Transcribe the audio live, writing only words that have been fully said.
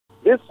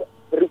This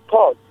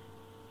report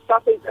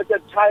surfaced at a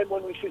time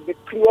when we should be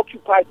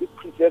preoccupied with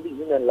preserving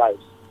human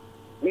lives.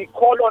 We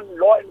call on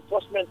law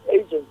enforcement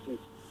agencies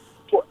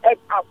to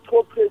act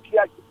appropriately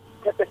as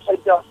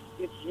perpetrators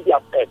these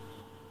hideous acts.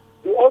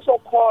 We also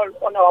call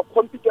on our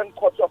competent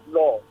courts of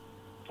law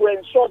to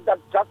ensure that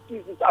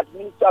justice is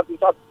administered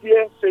without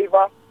fear